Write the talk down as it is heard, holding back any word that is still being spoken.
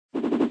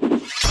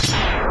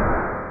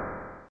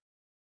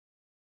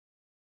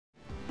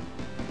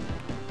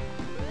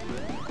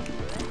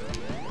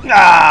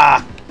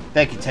Ah!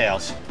 Thank you,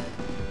 Tails.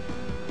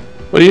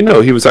 What do you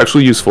know? He was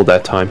actually useful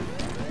that time.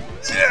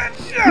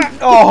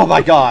 Oh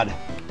my god.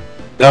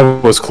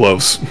 That was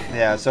close.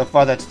 Yeah, so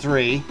far that's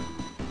 3.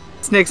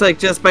 Snick's like,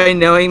 just by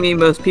knowing me,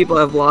 most people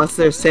have lost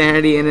their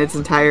sanity in its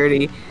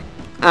entirety.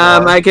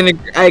 I can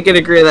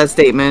agree with that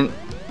statement.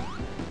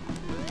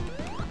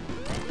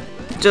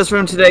 Just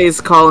from today's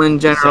call in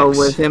general 6.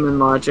 with him and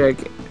Logic,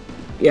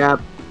 yeah,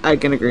 I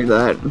can agree with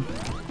that.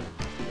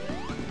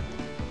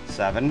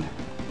 7.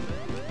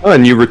 Oh,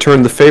 and you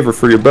returned the favor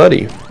for your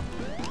buddy.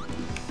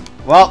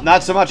 Well,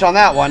 not so much on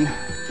that one.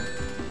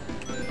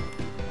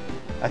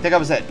 I think I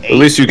was at 8. At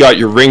least you got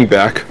your ring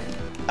back.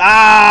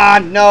 Ah,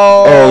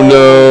 no! Oh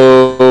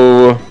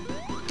no!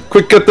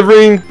 Quick, get the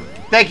ring!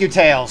 Thank you,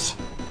 Tails.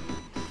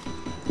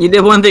 You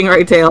did one thing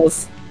right,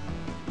 Tails.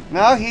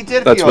 No, he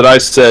did. That's what I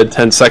said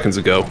 10 seconds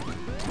ago.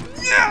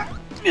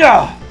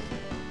 Yeah.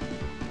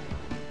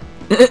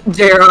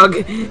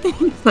 J-Rog.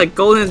 Like,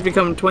 Golden has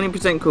become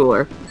 20%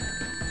 cooler.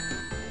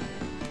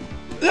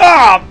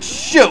 Ah,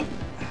 shoot.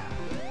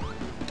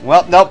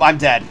 Well, nope, I'm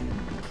dead.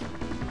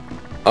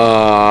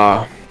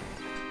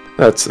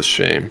 That's a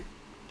shame.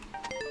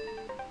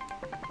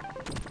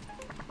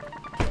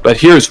 But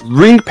here's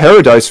Ring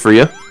Paradise for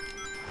you.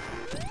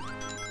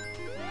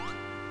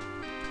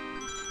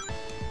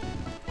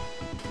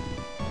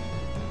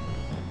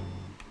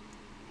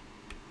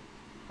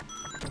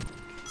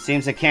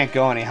 Seems it can't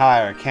go any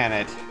higher, can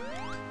it?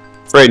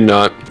 Afraid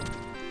not.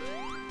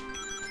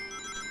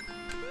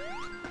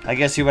 I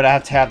guess you would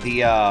have to have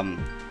the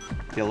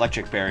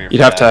electric barrier.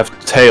 You'd have to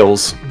have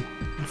Tails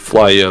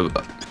fly you.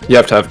 You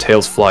have to have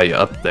Tails fly you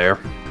up there.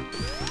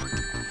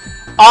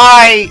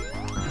 I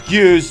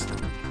used.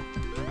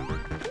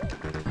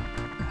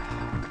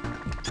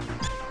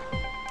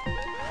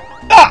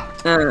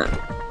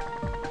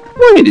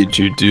 Why did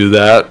you do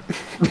that?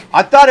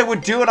 I thought it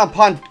would do it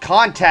upon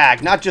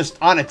contact, not just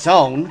on its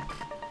own.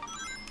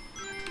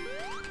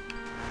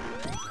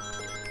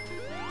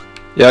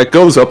 Yeah, it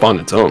goes up on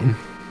its own.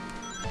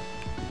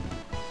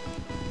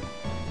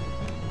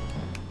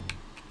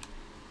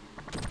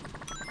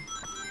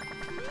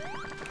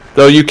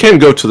 Though you can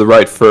go to the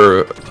right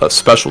for a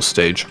special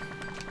stage.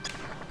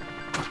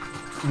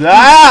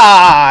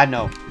 Ah,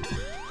 no.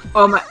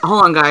 Oh my!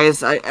 Hold on,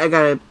 guys. I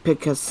gotta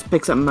pick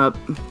something up.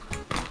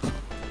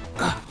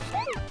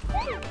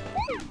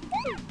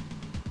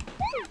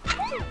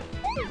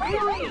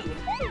 Really?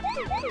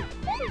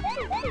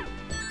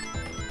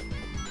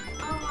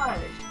 God.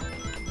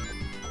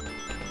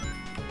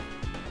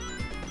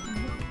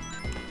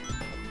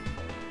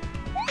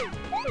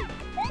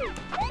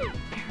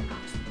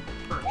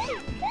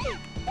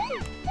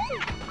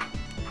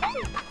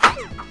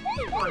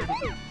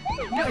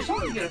 No, she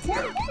wants to get a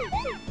skirt.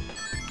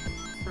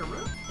 Her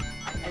room?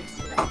 I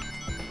see that.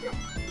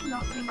 No,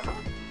 not being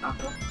not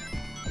cool.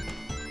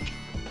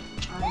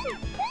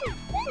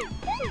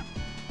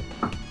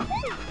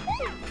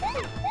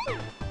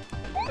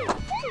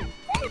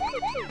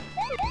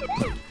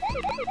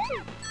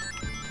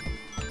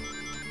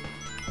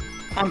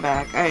 I'm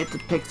back. I had to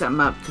pick something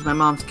up because my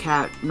mom's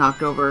cat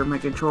knocked over my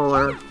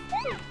controller.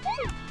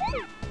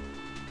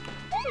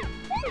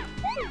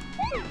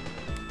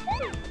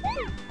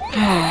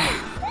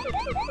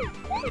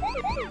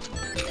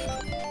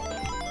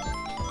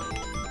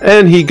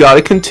 And he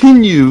gotta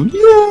continue.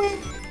 Yay!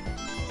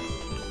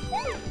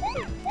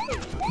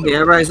 Yeah,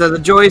 right. So the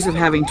joys of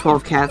having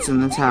 12 cats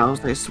in this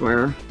house, I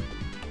swear.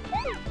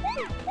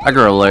 I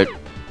grow late.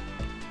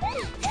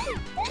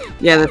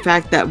 Yeah, the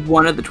fact that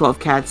one of the 12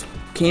 cats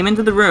came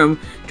into the room,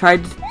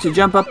 tried to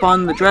jump up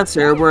on the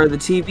dresser where the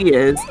TV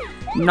is,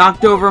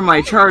 knocked over my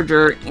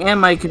charger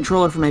and my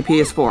controller for my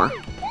PS4.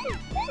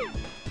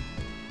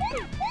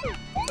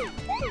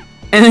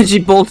 And then she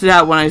bolted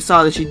out when I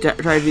saw that she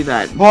tried to do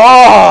that.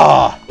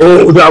 Oh,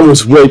 that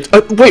was wait,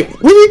 wait,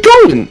 where are you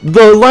going?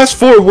 The last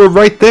 4 were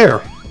right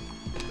there.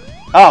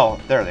 Oh,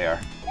 there they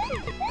are.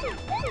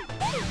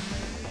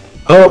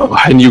 Oh,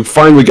 and you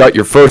finally got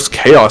your first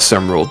Chaos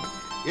Emerald.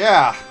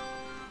 Yeah.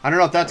 I don't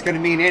know if that's going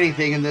to mean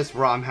anything in this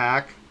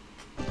Romhack.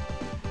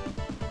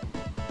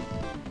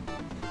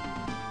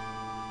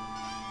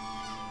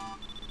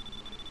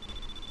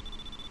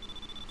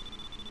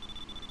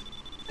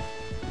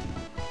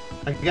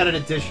 I got an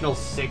additional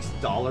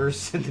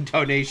 $6 in the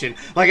donation.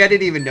 Like, I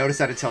didn't even notice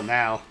that until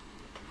now.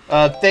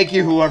 Thank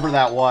you, whoever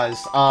that was.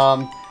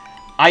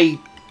 I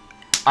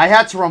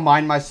had to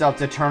remind myself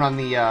to turn on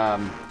the,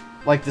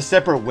 like, the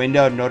separate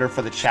window in order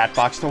for the chat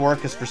box to work,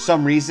 because for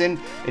some reason...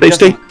 Safe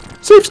state!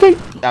 Safe state!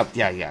 Oh,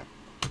 yeah.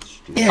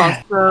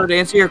 Also, to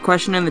answer your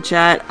question in the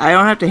chat, I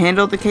don't have to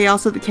handle the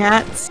chaos of the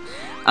cats.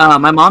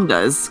 My mom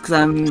does, because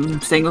I'm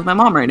staying with my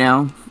mom right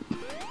now.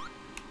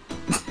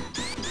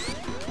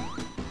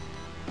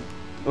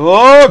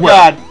 Oh,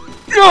 God!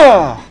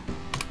 Ugh.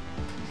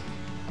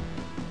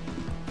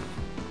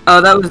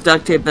 Oh, that was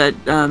duct tape that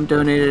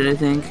donated, I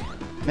think.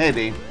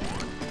 Maybe.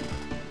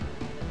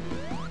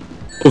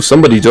 Oh,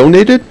 somebody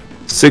donated?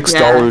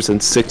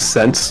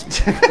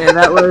 $6.06. Yeah,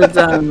 that was,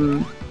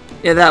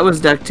 yeah, that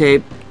was duct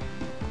tape.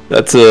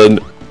 That's a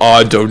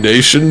odd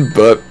donation,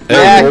 but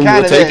Yeah, hey,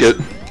 we'll take is.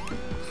 it.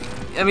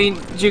 I mean,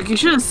 Juke, you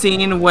should have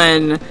seen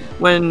when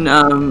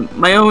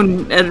my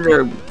own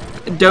editor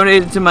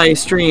donated to my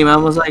stream. I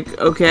was like,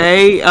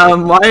 okay,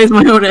 why is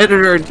my own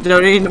editor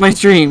donating to my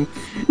stream?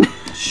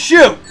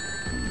 Shoot!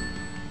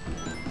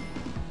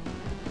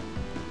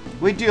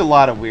 We do a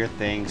lot of weird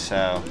things,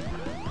 so...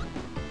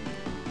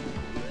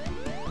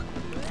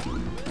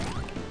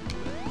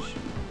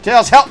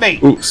 Tails, help me!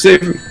 Ooh,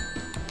 save.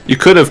 You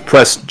could have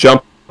pressed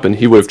jump, and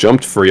he would have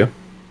jumped for you.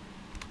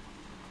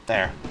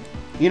 There.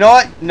 You know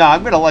what? No,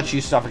 I'm gonna let you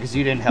suffer because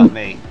you didn't help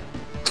me.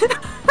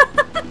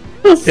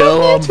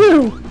 Kill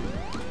him.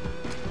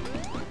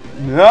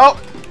 Nope.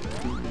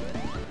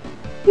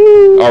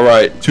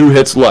 Alright, 2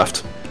 hits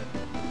left.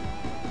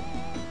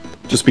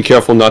 Just be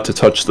careful not to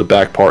touch the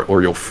back part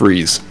or you'll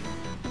freeze.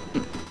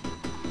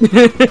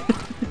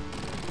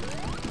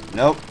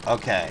 Nope.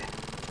 Okay.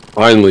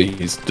 Finally,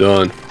 he's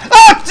done.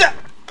 Ah!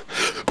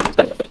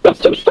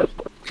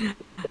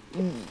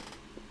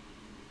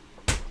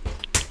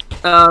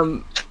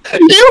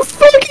 You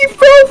fucking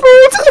fell for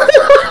it!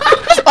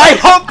 I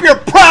hope you're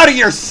proud of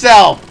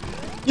yourself,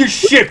 you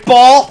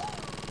shitball!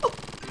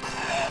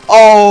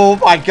 Oh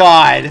my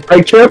god.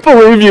 I can't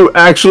believe you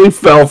actually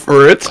fell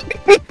for it.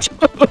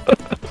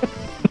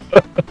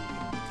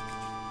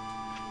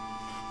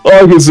 All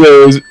I can say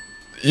is,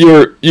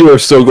 you are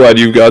so glad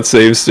you've got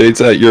save states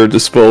at your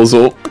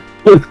disposal.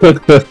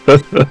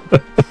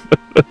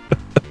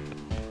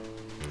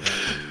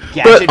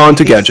 But on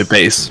to Gadget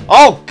Base.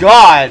 Oh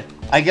god!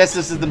 I guess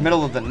this is the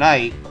middle of the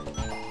night.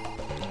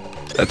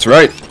 That's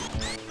right.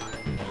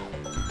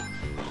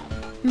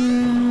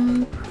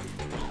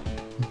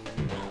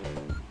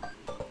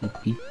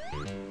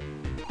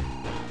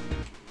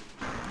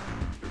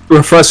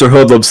 Professor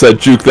Hoodlum said,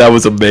 Juke, that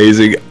was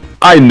amazing.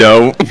 I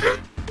know.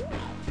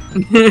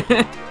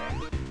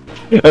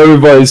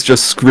 Everybody's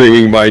just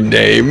screaming my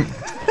name.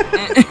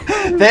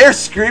 They're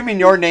screaming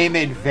your name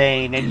in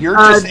vain, and you're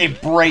just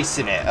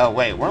embracing it. Oh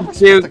wait, where am I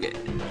supposed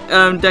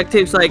Duke, Duct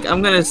Tape's like,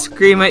 I'm gonna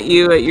scream at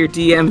you at your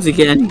DMs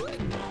again.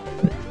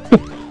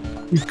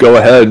 Go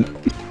ahead.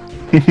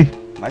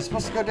 Am I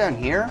supposed to go down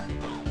here?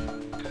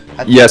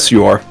 Yes,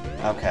 you are.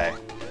 Okay.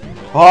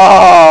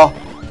 Oh!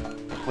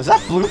 Was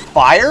that blue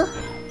fire?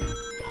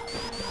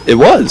 It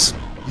was.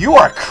 You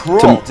are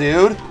cruel,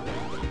 dude.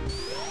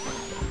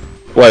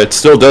 Well, it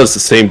still does the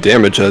same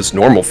damage as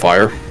normal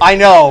fire. I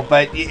know,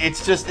 but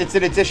it's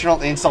an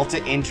additional insult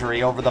to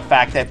injury over the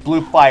fact that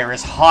blue fire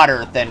is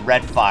hotter than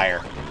red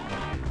fire.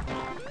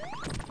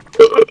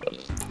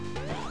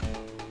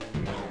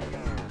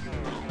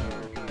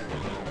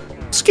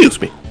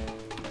 Excuse me.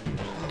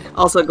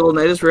 Also,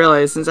 Golden, I just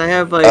realized, since I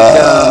have, like,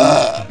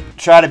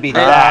 Try to be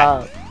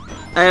that.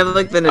 I have,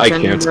 like, the I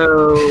can't.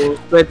 Nintendo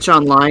Switch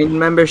Online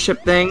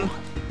membership thing.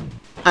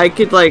 I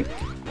could, like...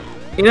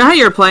 You know how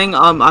you're playing,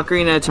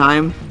 Ocarina of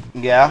Time?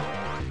 Yeah?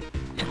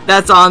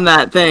 That's on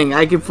that thing.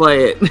 I could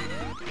play it.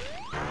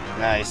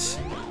 Nice.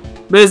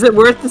 But is it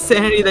worth the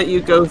sanity that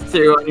you go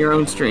through on your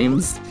own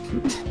streams?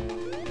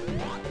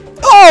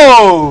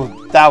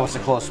 Oh! That was a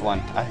close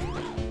one.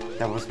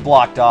 That was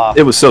blocked off.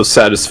 It was so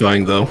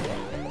satisfying, though.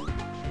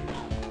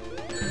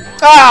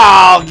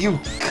 Oh, you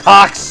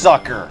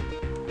cocksucker!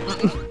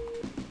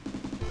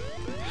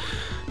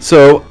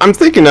 So, I'm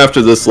thinking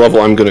after this level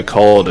I'm gonna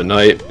call it a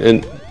night,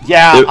 and...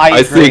 Yeah, I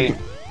agree.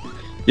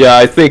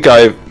 I think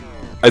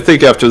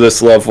after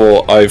this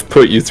level, I've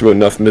put you through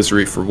enough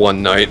misery for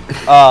one night.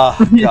 Oh,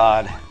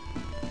 God.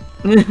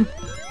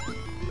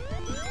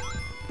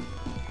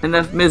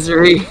 Enough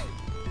misery.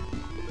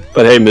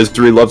 But hey,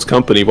 misery loves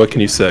company, what can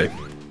you say?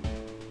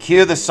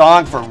 Cue the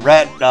song for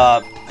red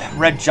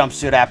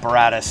jumpsuit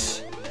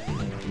apparatus.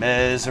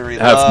 Misery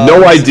I have loves...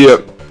 no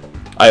idea.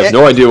 I have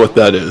no idea what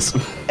that is.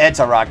 It's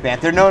a rock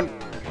band. They're known...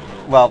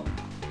 Well...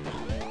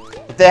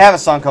 If they have a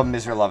song called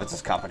Misery Love, it's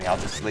his company. I'll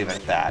just leave it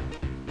at that.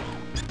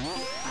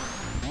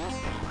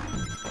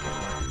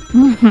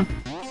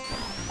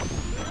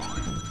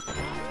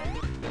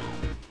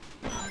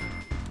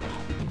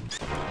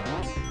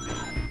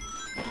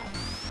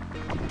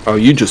 Oh,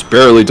 you just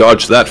barely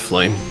dodged that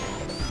flame.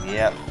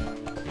 Yep.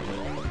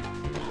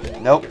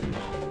 Nope.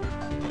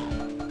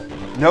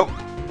 Nope.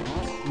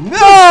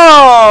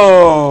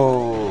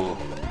 No!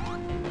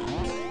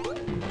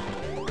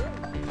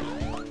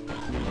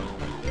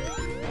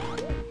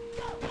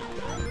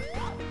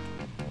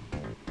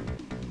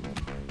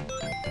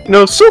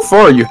 No, so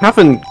far you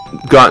haven't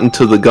gotten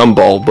to the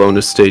gumball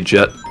bonus stage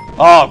yet.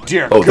 Oh,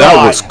 dear God. Oh,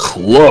 that was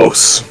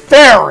close.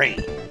 Very!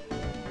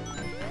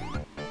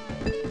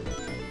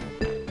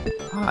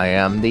 I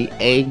am the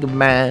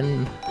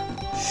Eggman.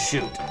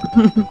 Shoot.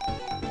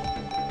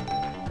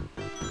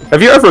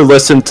 Have you ever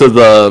listened to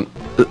the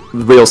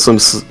Real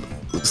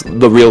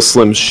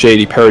Slim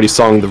Shady parody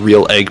song, The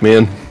Real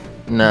Eggman?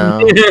 No.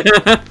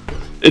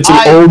 It's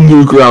an old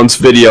Newgrounds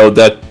video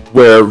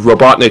where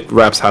Robotnik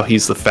raps how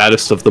he's the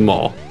fattest of them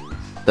all.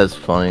 That's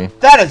funny.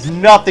 That is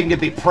nothing to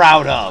be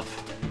proud of.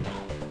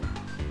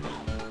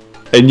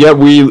 And yet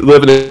we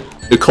live in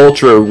a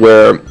culture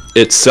where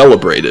it's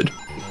celebrated.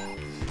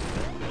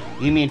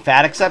 You mean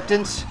fat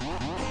acceptance?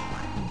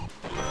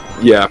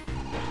 Yeah.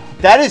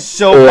 That is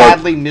so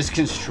badly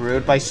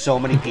misconstrued by so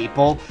many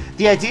people.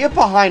 The idea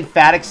behind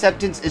fat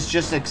acceptance is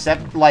just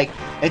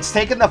it's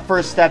taking the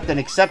first step and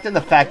accepting the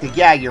fact that,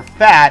 yeah, you're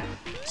fat,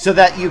 so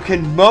that you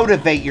can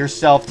motivate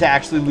yourself to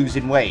actually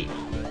losing weight.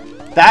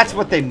 That's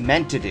what they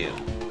meant to do.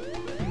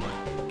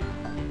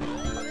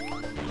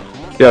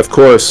 Yeah, of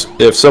course,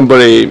 if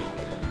somebody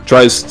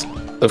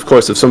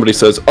if somebody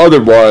says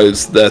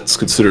otherwise, that's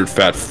considered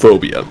fat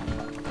phobia.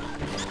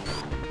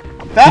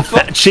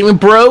 Fat shaming,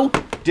 bro.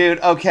 Dude,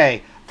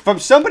 okay. From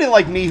somebody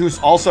like me who's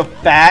also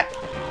fat,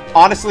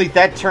 honestly,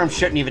 that term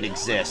shouldn't even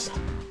exist.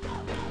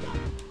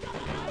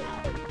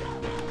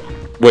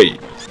 Wait,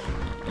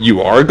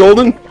 you are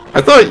golden?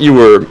 I thought you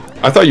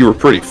were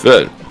pretty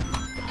fit.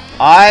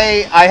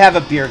 I have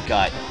a beer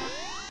gut.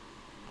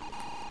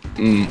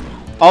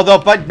 Although,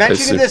 but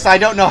mentioning this, I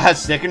don't know how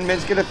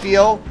Snickerman's gonna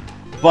feel.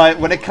 But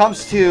when it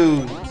comes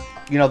to,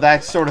 you know,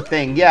 that sort of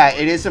thing, yeah,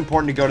 it is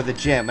important to go to the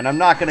gym. And I'm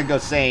not gonna go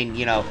saying,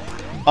 you know,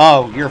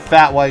 oh, you're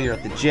fat while you're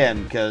at the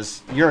gym,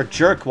 because you're a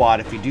jerkwad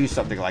if you do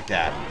something like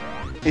that.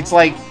 It's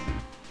like...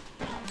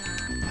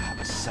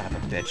 Oh, son of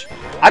a bitch.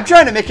 I'm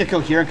trying to make a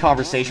coherent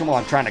conversation while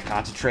I'm trying to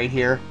concentrate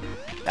here.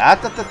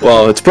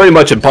 Well, it's pretty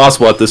much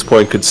impossible at this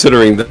point,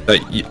 considering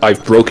that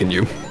I've broken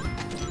you.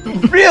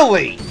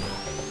 Really?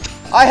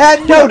 I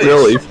hadn't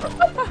noticed.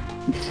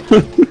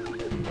 Really?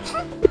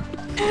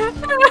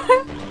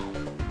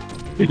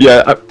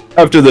 Yeah,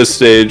 after this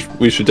stage,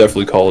 we should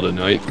definitely call it a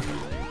night.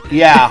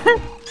 Yeah.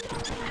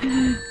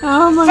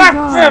 Oh my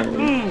god.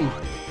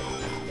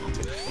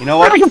 You know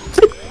what?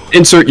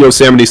 Insert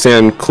Yosemite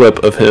Sam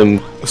clip of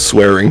him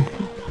swearing.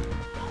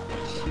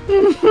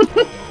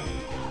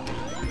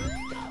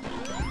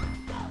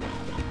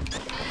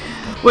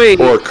 Wait.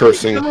 Or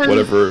cursing,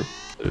 whatever it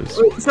is.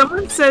 Wait,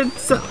 someone said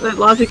that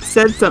Logic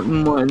said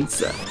something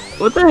once.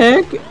 What the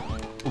heck?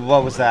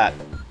 What was that?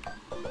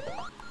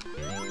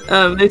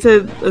 They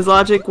said, as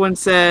Logic once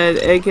said,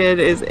 Egghead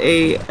is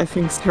a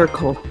effing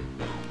circle.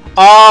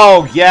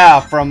 Oh, yeah,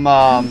 from,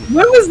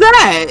 When was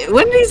that?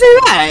 When did he say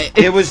that?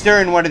 It was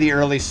during one of the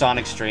early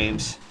Sonic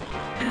streams.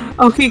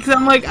 Okay, because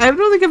I'm like, I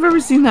don't think I've ever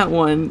seen that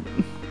one.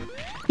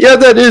 Yeah,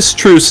 that is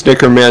true,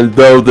 Snickerman,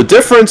 though the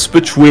difference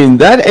between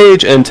that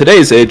age and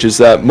today's age is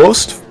that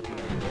most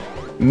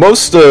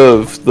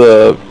of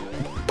the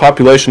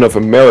population of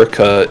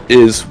America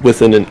is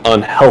within an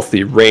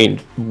unhealthy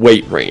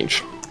weight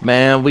range.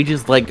 Man, we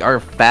just like our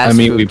fast I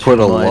mean, food we put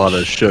too a much. lot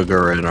of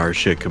sugar in our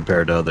shit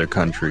compared to other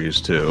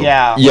countries too.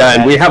 Yeah. Yeah,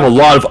 and we have a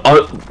lot of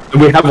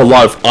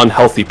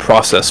unhealthy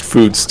processed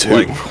foods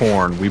too. Like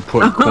corn. We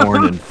put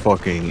corn in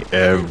fucking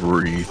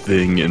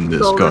everything in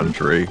this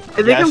country.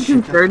 I think I'm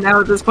concerned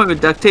now at this point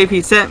with duct tape.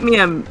 He sent me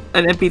an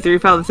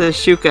MP3 file that says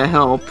Shuka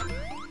help.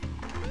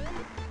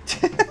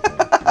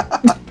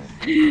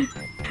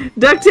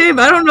 Duct tape,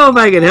 I don't know if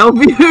I can help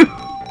you.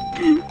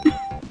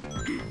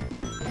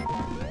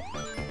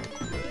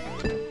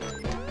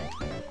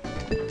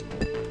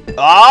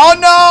 Oh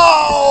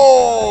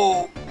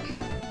no!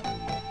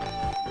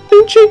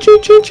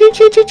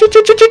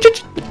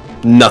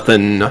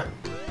 Nothing.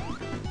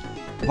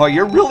 Well,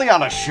 you're really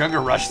on a sugar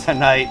rush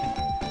tonight.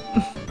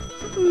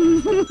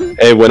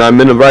 Hey, when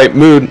I'm in the right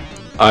mood,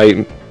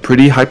 I'm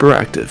pretty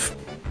hyperactive.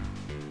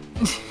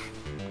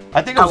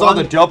 I think it was all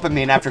the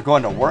dopamine after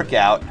going to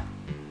workout.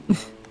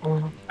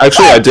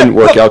 Actually, I didn't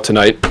work out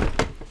tonight.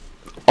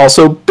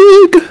 Also,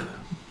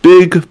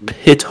 big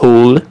pit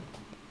hole.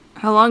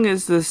 How long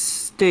is this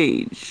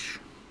stage?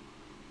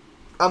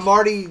 I'm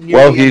already near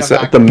Well, the end he's of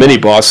at Act the 1. mini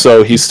boss,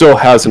 so he still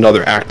has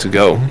another act to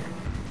go.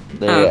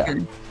 Yeah.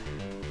 Okay.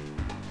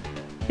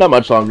 Not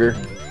much longer.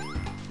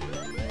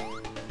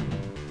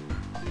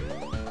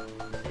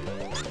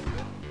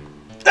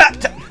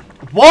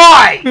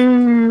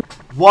 Why?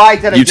 Why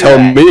did I You do tell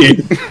that? me.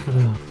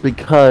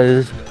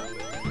 Because...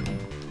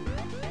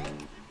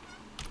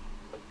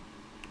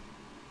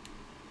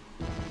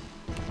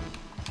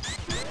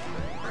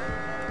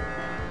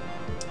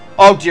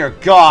 Oh dear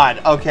God.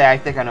 Okay, I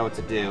think I know what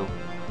to do.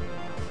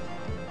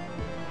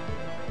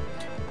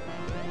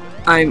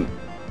 I'm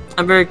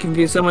very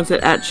confused. Someone said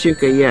at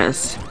Shuka,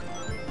 yes.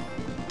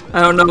 I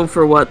don't know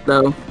for what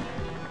though.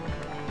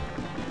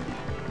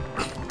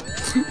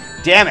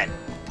 Damn it.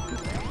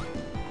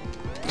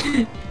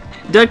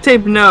 Duct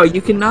tape, no.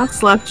 You cannot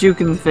slap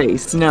Juke in the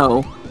face.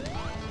 No.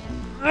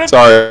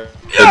 Sorry,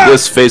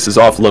 this face is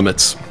off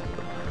limits.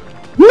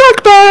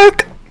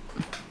 Knockback!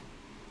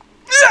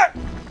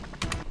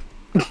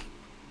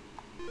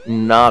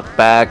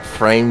 Knockback,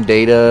 frame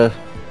data,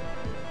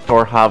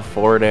 Torhov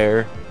forward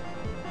air.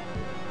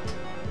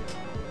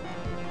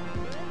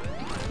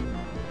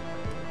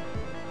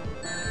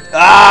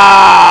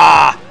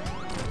 Ah!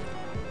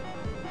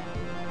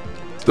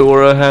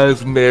 Dora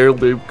has mare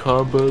loop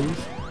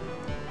combos.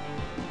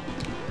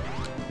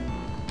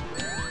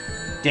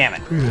 Damn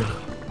it.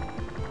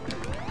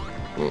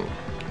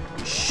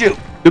 Shoot.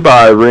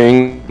 Goodbye,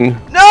 ring.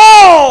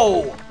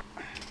 No!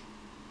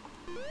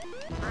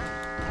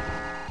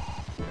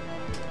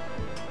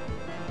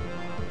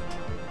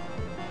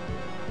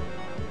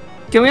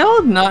 Can we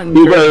all not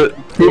encourage?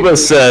 Huba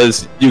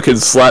says you can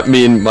slap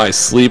me in my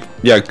sleep.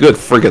 Yeah, good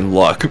friggin'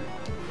 luck.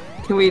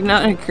 Can we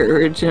not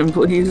encourage him,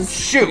 please?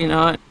 Shoot! Can we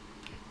not?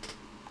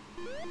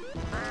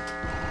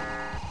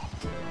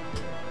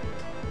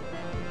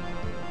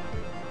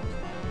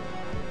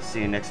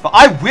 See you next fall.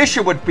 I wish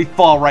it would be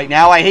fall right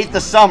now. I hate the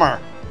summer.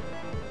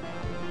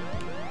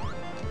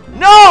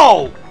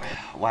 No!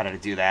 Why did I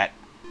do that?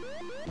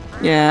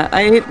 Yeah,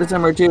 I hate the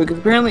summer too, because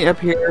apparently up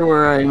here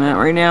where I'm at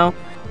right now,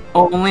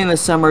 only in the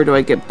summer do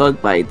I get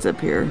bug bites up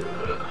here.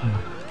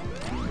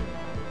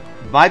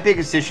 My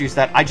biggest issue is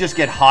that I just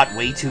get hot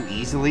way too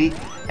easily,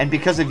 and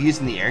because of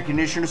using the air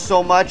conditioner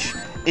so much,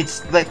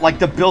 it's like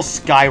the bill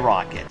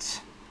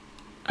skyrockets.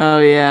 Oh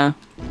yeah.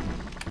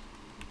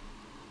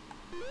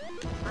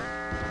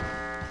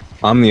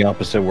 I'm the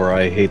opposite where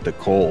I hate the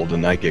cold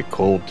and I get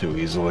cold too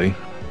easily.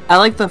 I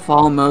like the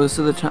fall most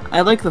of the time.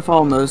 I like the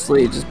fall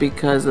mostly just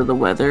because of the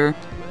weather.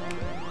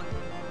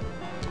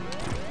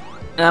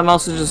 And I'm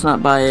also just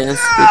not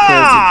biased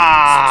because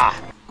it's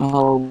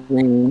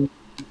Halloween.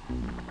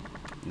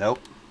 Nope.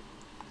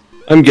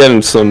 I'm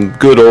getting some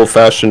good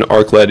old-fashioned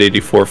ArcLight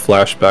 84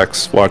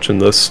 flashbacks watching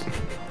this.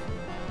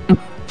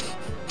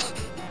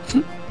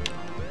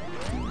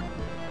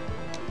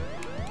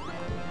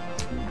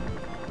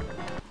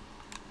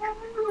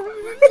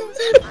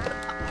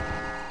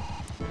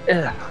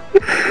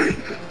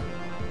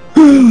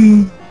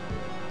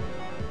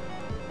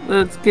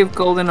 Let's give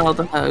Golden all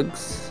the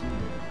hugs.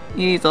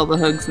 He needs all the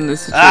hugs in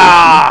this situation.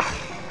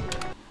 Ah!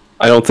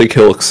 I don't think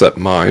he'll accept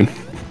mine.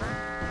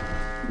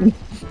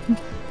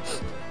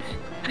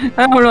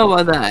 I don't know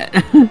about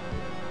that.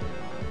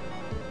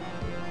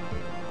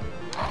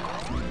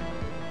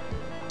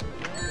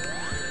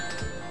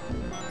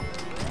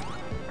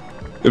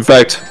 In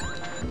fact,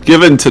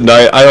 given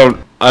tonight,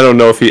 I don't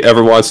know if he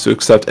ever wants to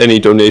accept any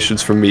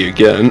donations from me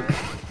again.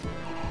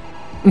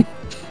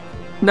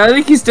 No, I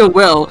think he still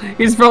will.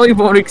 He just probably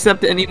won't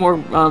accept any more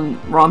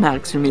ROM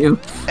hacks from you.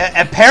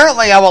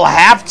 Apparently I will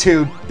have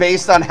to,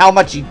 based on how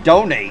much he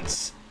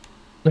donates.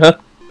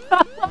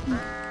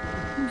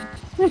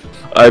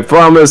 I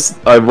promise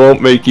I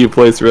won't make you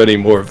play through any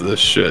more of this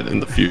shit in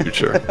the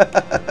future.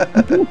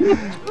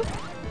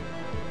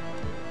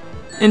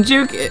 And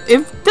Juke,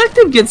 if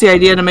Detective gets the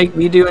idea to make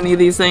me do any of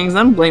these things,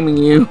 I'm blaming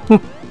you.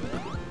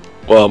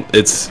 Well,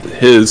 it's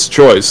his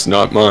choice,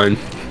 not mine.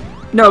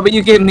 No, but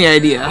you gave him the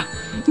idea.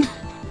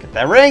 Get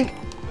that ring?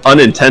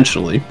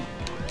 Unintentionally.